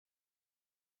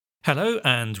Hello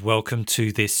and welcome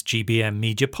to this GBM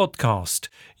Media podcast.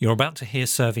 You're about to hear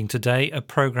Serving Today, a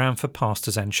programme for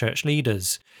pastors and church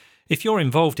leaders. If you're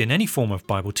involved in any form of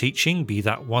Bible teaching, be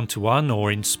that one-to-one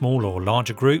or in small or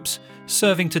larger groups,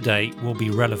 Serving Today will be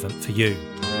relevant for you.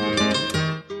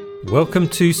 Welcome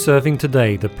to Serving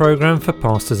Today, the programme for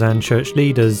pastors and church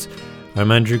leaders.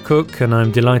 I'm Andrew Cook and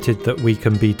I'm delighted that we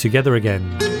can be together again.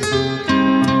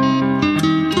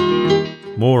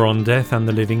 More on death and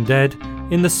the living dead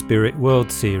in the Spirit World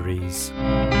series.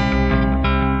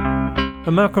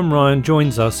 And Malcolm Ryan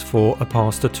joins us for A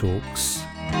Pastor Talks.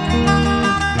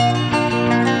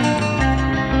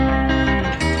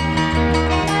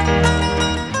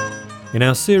 In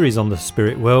our series on the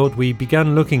Spirit World, we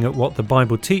began looking at what the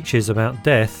Bible teaches about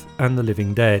death and the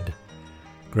living dead.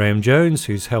 Graham Jones,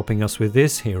 who's helping us with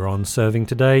this here on Serving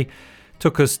Today,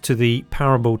 took us to the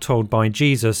parable told by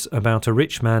Jesus about a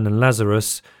rich man and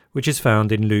Lazarus, which is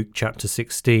found in Luke chapter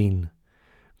 16.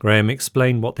 Graham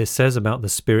explained what this says about the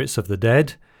spirits of the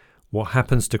dead, what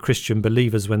happens to Christian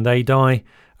believers when they die,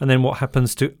 and then what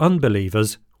happens to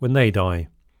unbelievers when they die.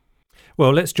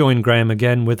 Well, let's join Graham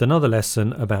again with another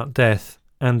lesson about death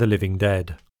and the living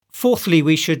dead. Fourthly,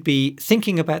 we should be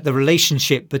thinking about the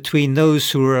relationship between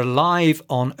those who are alive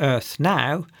on earth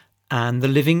now and the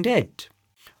living dead.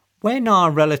 When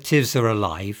our relatives are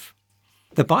alive,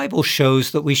 the Bible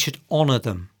shows that we should honour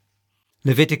them.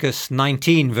 Leviticus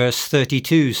 19 verse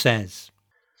 32 says,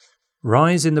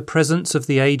 "Rise in the presence of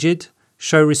the aged,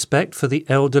 show respect for the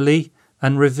elderly,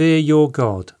 and revere your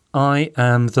God. I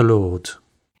am the Lord."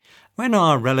 When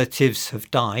our relatives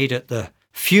have died at the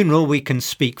funeral, we can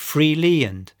speak freely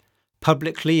and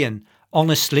publicly and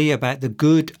honestly about the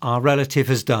good our relative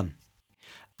has done.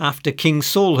 After King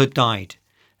Saul had died,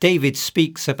 David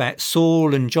speaks about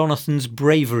Saul and Jonathan's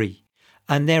bravery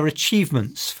and their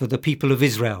achievements for the people of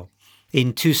Israel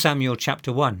in 2 Samuel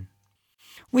chapter 1.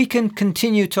 We can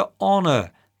continue to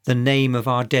honour the name of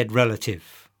our dead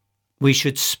relative. We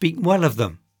should speak well of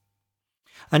them.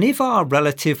 And if our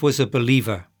relative was a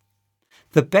believer,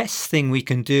 the best thing we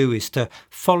can do is to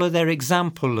follow their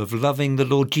example of loving the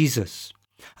Lord Jesus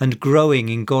and growing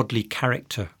in godly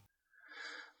character.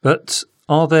 But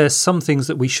are there some things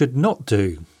that we should not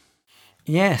do?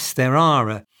 Yes, there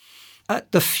are.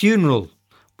 At the funeral,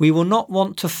 we will not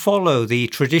want to follow the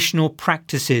traditional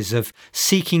practices of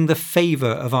seeking the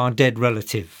favour of our dead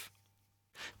relative.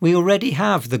 We already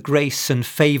have the grace and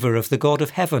favour of the God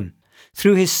of heaven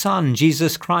through his Son,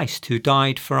 Jesus Christ, who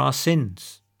died for our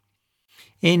sins.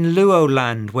 In Luo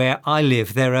land, where I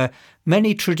live, there are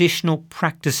many traditional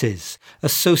practices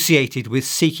associated with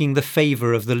seeking the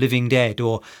favour of the living dead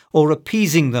or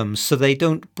appeasing them so they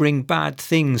don't bring bad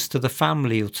things to the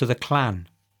family or to the clan.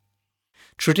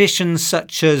 Traditions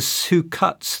such as who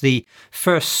cuts the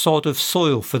first sod of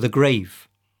soil for the grave,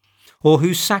 or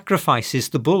who sacrifices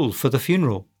the bull for the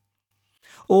funeral,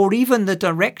 or even the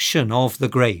direction of the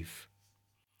grave.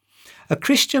 A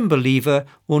Christian believer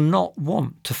will not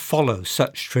want to follow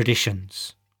such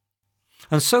traditions.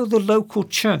 And so the local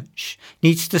church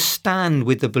needs to stand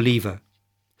with the believer,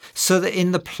 so that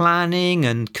in the planning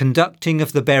and conducting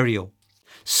of the burial,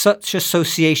 such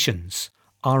associations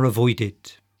are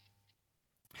avoided.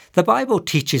 The Bible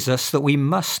teaches us that we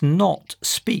must not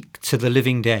speak to the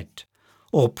living dead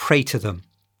or pray to them.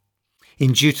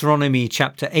 In Deuteronomy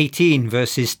chapter 18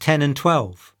 verses 10 and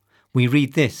 12, we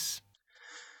read this,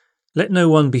 "Let no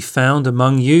one be found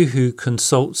among you who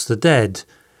consults the dead.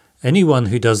 Anyone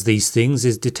who does these things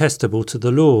is detestable to the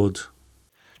Lord."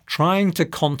 Trying to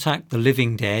contact the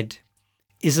living dead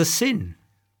is a sin.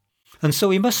 And so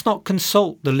we must not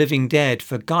consult the living dead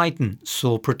for guidance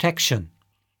or protection,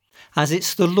 as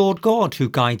it's the Lord God who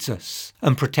guides us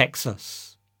and protects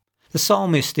us. The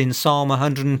psalmist in Psalm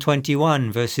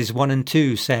 121 verses 1 and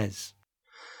 2 says,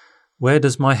 "Where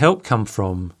does my help come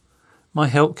from? My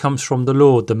help comes from the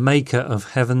Lord, the maker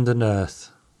of heaven and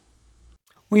earth."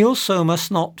 We also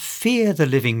must not fear the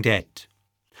living dead,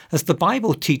 as the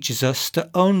Bible teaches us to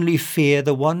only fear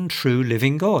the one true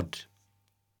living God.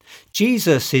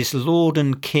 Jesus is Lord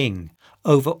and King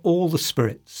over all the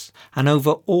spirits and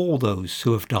over all those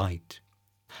who have died.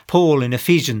 Paul in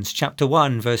Ephesians chapter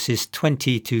 1 verses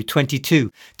 20 to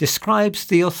 22 describes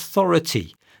the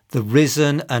authority the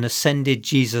risen and ascended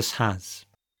Jesus has.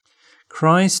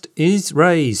 "Christ is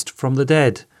raised from the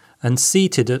dead and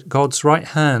seated at God's right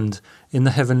hand in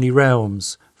the heavenly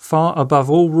realms, far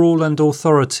above all rule and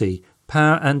authority,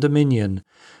 power and dominion,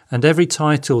 and every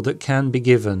title that can be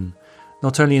given,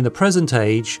 not only in the present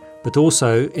age, but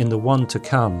also in the one to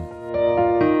come."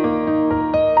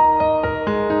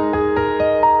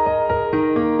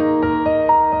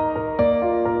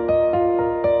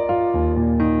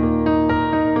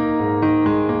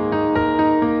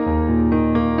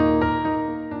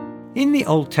 the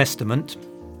Old Testament,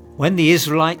 when the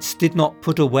Israelites did not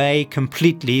put away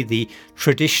completely the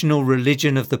traditional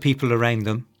religion of the people around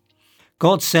them,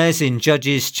 God says in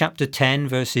Judges chapter 10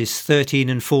 verses 13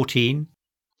 and 14,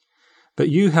 "But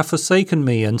you have forsaken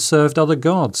me and served other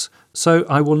gods, so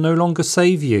I will no longer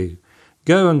save you.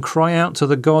 Go and cry out to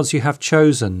the gods you have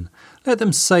chosen. Let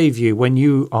them save you when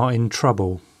you are in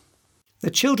trouble." The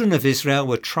children of Israel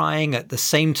were trying at the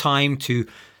same time to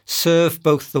serve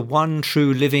both the one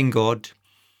true living God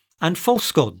and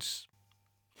false gods.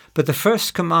 But the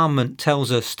first commandment tells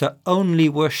us to only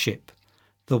worship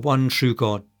the one true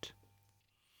God.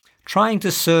 Trying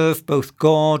to serve both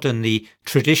God and the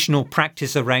traditional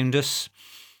practice around us,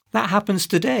 that happens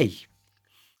today.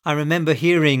 I remember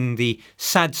hearing the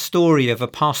sad story of a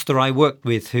pastor I worked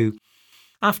with who,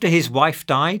 after his wife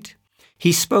died,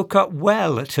 he spoke up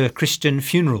well at her Christian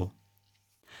funeral,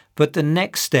 but the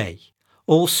next day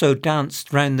also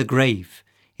danced round the grave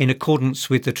in accordance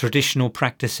with the traditional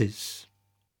practices.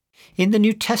 In the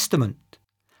New Testament,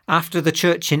 after the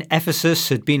church in Ephesus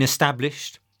had been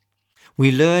established,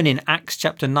 we learn in Acts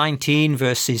chapter 19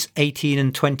 verses 18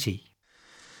 and 20.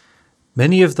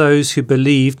 Many of those who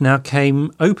believed now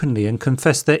came openly and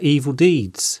confessed their evil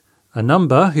deeds. A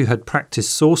number who had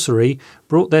practiced sorcery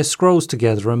brought their scrolls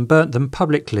together and burnt them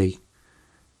publicly.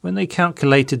 When they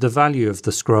calculated the value of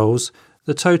the scrolls,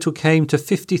 the total came to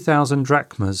 50,000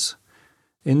 drachmas.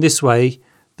 In this way,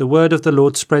 the word of the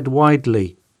Lord spread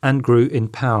widely and grew in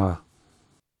power.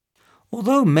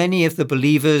 Although many of the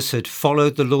believers had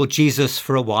followed the Lord Jesus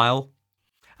for a while,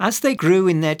 as they grew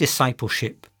in their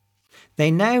discipleship, they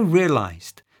now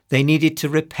realized they needed to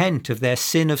repent of their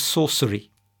sin of sorcery,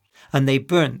 and they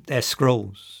burnt their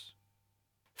scrolls.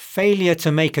 Failure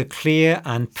to make a clear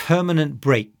and permanent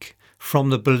break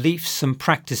from the beliefs and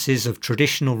practices of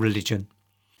traditional religion,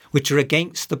 which are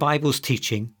against the Bible's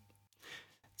teaching,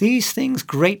 these things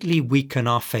greatly weaken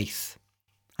our faith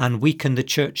and weaken the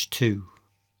church too.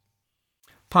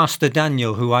 Pastor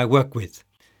Daniel, who I work with,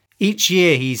 each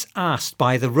year he's asked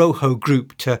by the Rojo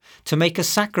group to make a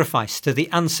sacrifice to the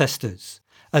ancestors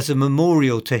as a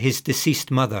memorial to his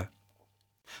deceased mother.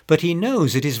 But he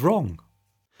knows it is wrong,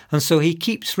 and so he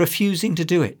keeps refusing to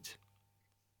do it.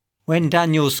 When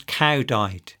Daniel's cow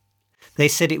died, they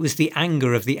said it was the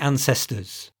anger of the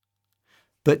ancestors.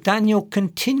 But Daniel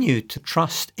continued to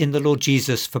trust in the Lord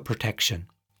Jesus for protection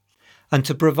and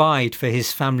to provide for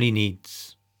his family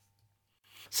needs.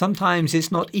 Sometimes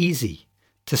it's not easy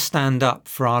to stand up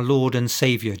for our Lord and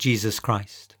Saviour, Jesus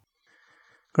Christ.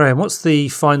 Graham, what's the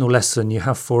final lesson you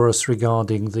have for us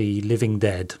regarding the living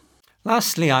dead?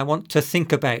 Lastly, I want to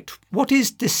think about what is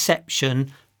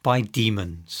deception by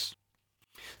demons.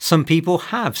 Some people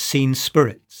have seen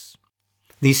spirits.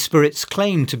 These spirits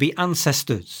claim to be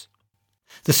ancestors.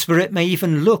 The spirit may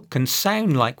even look and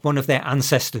sound like one of their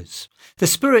ancestors. The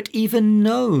spirit even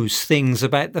knows things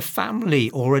about the family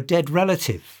or a dead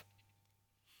relative.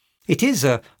 It is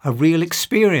a real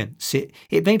experience.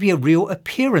 It may be a real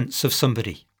appearance of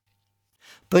somebody.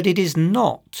 But it is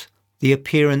not the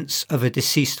appearance of a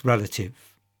deceased relative.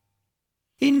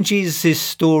 In Jesus'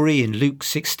 story in Luke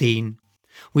 16,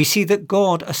 we see that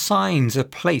God assigns a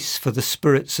place for the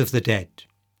spirits of the dead.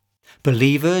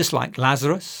 Believers like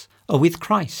Lazarus are with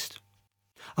Christ.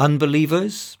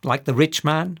 Unbelievers, like the rich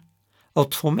man, are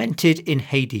tormented in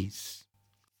Hades.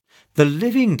 The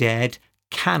living dead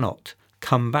cannot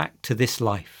come back to this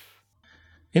life.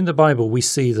 In the Bible, we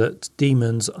see that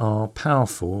demons are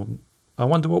powerful. I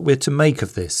wonder what we're to make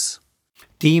of this.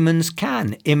 Demons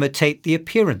can imitate the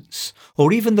appearance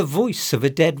or even the voice of a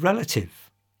dead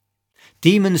relative.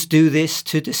 Demons do this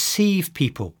to deceive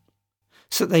people,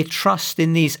 so that they trust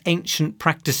in these ancient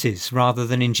practices rather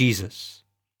than in Jesus.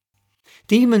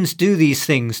 Demons do these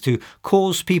things to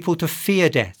cause people to fear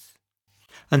death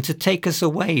and to take us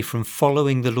away from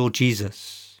following the Lord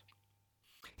Jesus.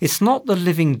 It's not the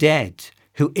living dead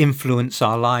who influence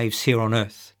our lives here on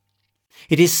earth.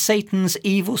 It is Satan's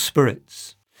evil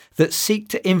spirits that seek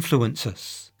to influence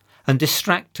us and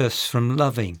distract us from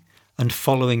loving and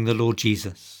following the Lord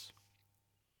Jesus.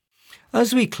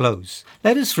 As we close,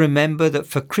 let us remember that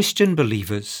for Christian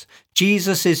believers,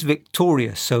 Jesus is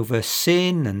victorious over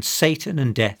sin and Satan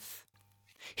and death.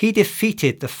 He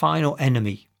defeated the final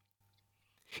enemy.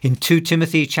 In 2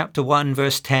 Timothy chapter 1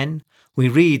 verse 10, we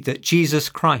read that Jesus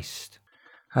Christ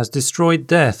has destroyed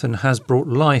death and has brought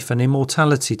life and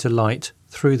immortality to light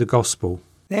through the gospel.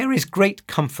 There is great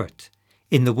comfort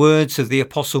in the words of the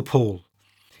Apostle Paul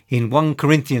in 1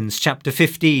 Corinthians chapter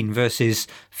 15 verses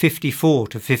 54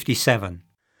 to 57.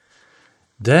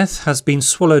 Death has been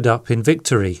swallowed up in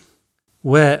victory.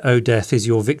 Where, O death, is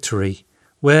your victory?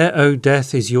 Where, O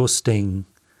death, is your sting?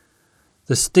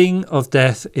 The sting of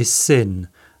death is sin,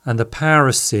 and the power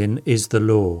of sin is the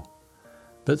law.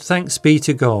 But thanks be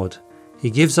to God, He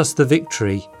gives us the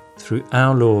victory through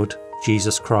our Lord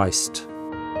Jesus Christ.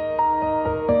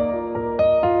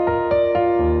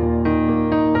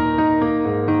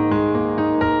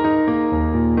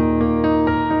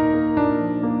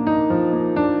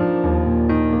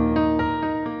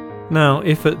 Now,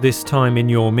 if at this time in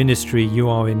your ministry you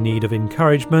are in need of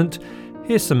encouragement,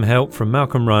 here's some help from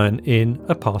Malcolm Ryan in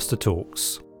A Pastor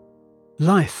Talks.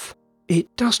 Life,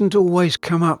 it doesn't always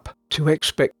come up to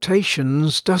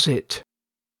expectations, does it?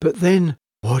 But then,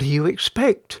 what do you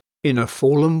expect in a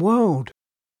fallen world?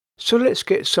 So let's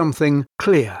get something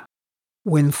clear.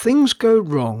 When things go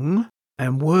wrong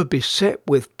and we're beset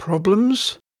with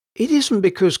problems, it isn't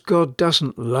because God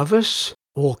doesn't love us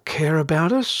or care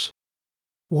about us.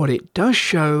 What it does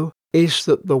show is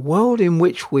that the world in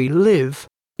which we live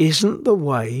isn't the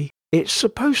way it's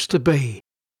supposed to be.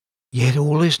 Yet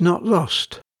all is not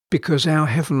lost, because our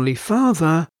Heavenly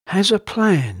Father has a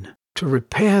plan to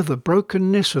repair the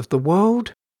brokenness of the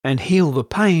world and heal the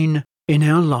pain in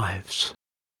our lives.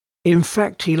 In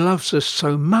fact, He loves us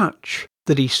so much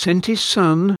that He sent His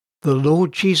Son, the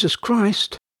Lord Jesus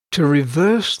Christ, to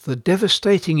reverse the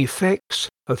devastating effects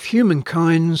of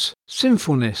humankind's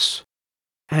sinfulness.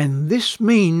 And this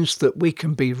means that we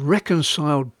can be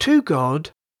reconciled to God,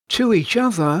 to each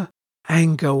other,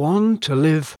 and go on to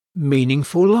live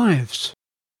meaningful lives.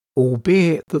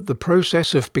 Albeit that the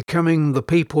process of becoming the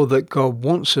people that God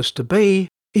wants us to be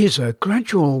is a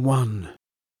gradual one.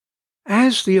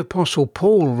 As the Apostle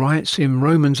Paul writes in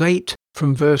Romans 8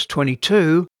 from verse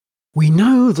 22, we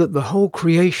know that the whole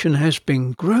creation has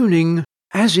been groaning,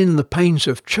 as in the pains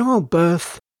of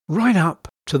childbirth, right up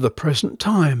to the present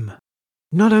time.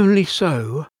 Not only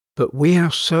so, but we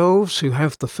ourselves who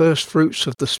have the first fruits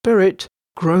of the Spirit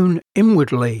groan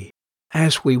inwardly,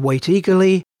 as we wait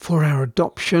eagerly for our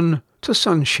adoption to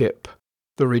sonship,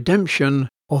 the redemption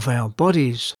of our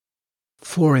bodies.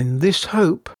 For in this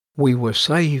hope we were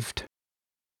saved.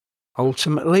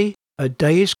 Ultimately, a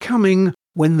day is coming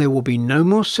when there will be no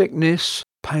more sickness,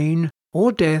 pain,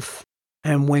 or death,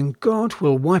 and when God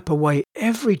will wipe away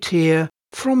every tear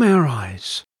from our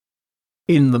eyes.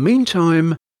 In the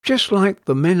meantime, just like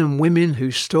the men and women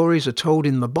whose stories are told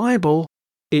in the Bible,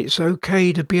 it's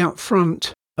okay to be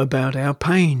upfront about our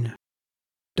pain.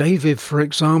 David, for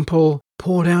example,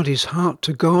 poured out his heart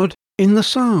to God in the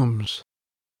Psalms.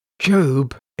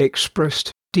 Job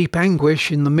expressed deep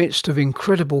anguish in the midst of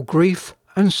incredible grief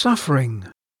and suffering.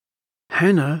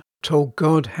 Hannah told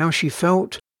God how she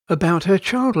felt about her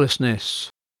childlessness.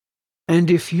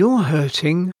 And if you're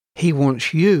hurting, He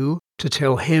wants you to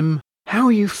tell Him how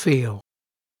you feel.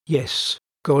 Yes,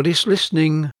 God is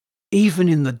listening, even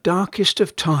in the darkest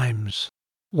of times,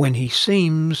 when He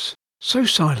seems so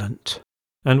silent.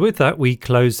 And with that, we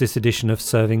close this edition of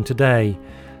Serving Today.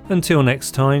 Until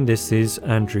next time, this is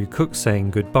Andrew Cook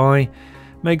saying goodbye.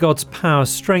 May God's power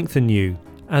strengthen you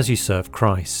as you serve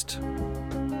Christ.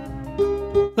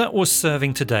 That was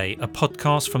Serving Today, a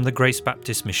podcast from the Grace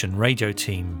Baptist Mission radio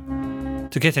team.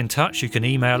 To get in touch, you can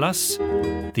email us.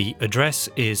 The address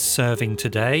is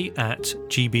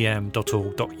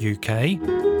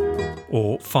servingtoday@gbm.org.uk,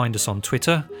 or find us on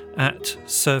Twitter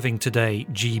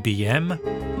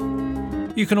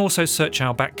 @servingtodaygBM. You can also search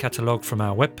our back catalogue from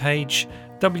our webpage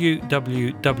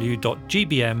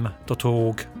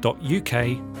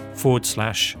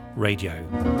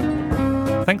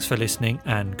www.gbm.org.uk/radio. Thanks for listening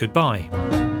and goodbye.